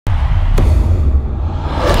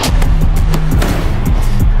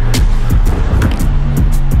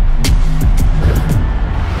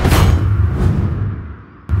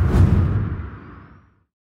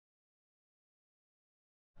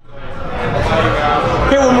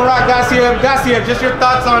here with Murat Gassiev. Gassiev, just your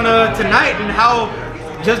thoughts on tonight and how,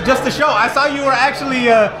 just the show. I saw you were actually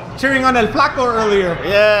cheering on El Flaco earlier.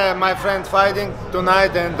 Yeah, my friend fighting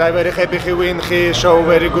tonight, and I'm very happy he win. He show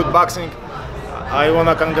very good boxing. I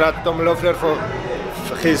wanna congratulate Tom Loeffler for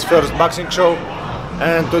his first boxing show,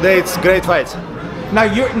 and today it's great fight. Now,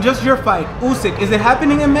 your fight, Usyk, is it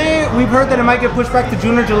happening in May? We've heard that it might get pushed back to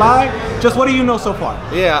June or July. Just what do you know so far?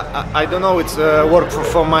 Yeah, I don't know. It's work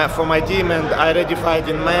for my team, and I already fight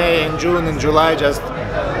in May, in June, in July. Just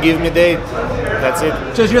give me date. That's it.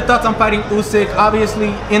 Just your thoughts on fighting Usyk.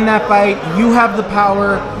 Obviously, in that fight, you have the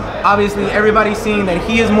power. Obviously, everybody's seeing that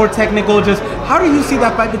he is more technical. Just how do you see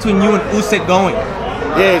that fight between you and Usyk going?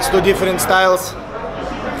 Yeah, it's two different styles.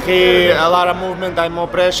 He a lot of movement, I'm more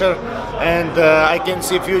pressure, and I can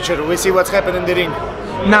see future. We see what's happening in the ring.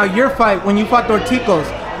 Now, your fight, when you fought Dorticos,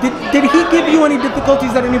 did he give you any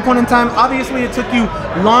difficulties at any point in time? Obviously, it took you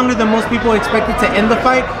longer than most people expected to end the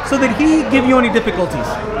fight. So did he give you any difficulties?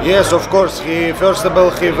 Yes, of course. First of all,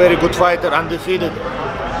 he very good fighter, undefeated.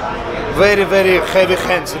 Very, very heavy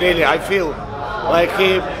hands, really. I feel like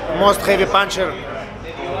he most heavy puncher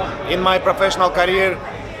in my professional career,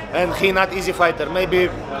 and he not easy fighter. Maybe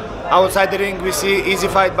outside the ring we see easy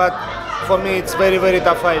fight, but for me it's very, very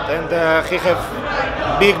tough fight, and he have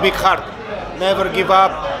big heart. Never give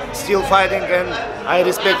up, still fighting, and I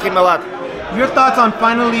respect him a lot. Your thoughts on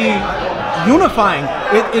finally unifying?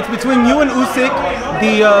 It's between you and Usyk,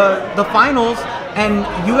 the finals, and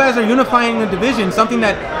you guys are unifying the division, something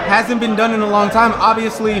that hasn't been done in a long time.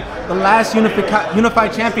 Obviously, the last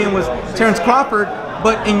unified champion was Terence Crawford,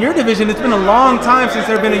 but in your division, it's been a long time since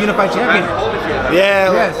there's been a unified champion.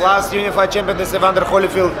 Yeah, yes. Last unified champion is Evander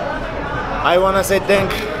Holyfield. I want to say thank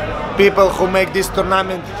people who make this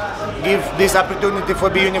tournament, give this opportunity for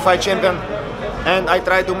be unified champion, and I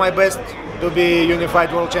try to do my best to be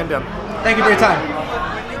unified world champion. Thank you for your time.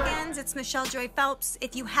 It's Michelle Joy Phelps.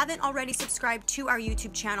 If you haven't already subscribed to our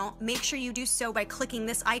YouTube channel, make sure you do so by clicking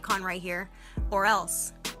this icon right here, or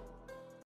else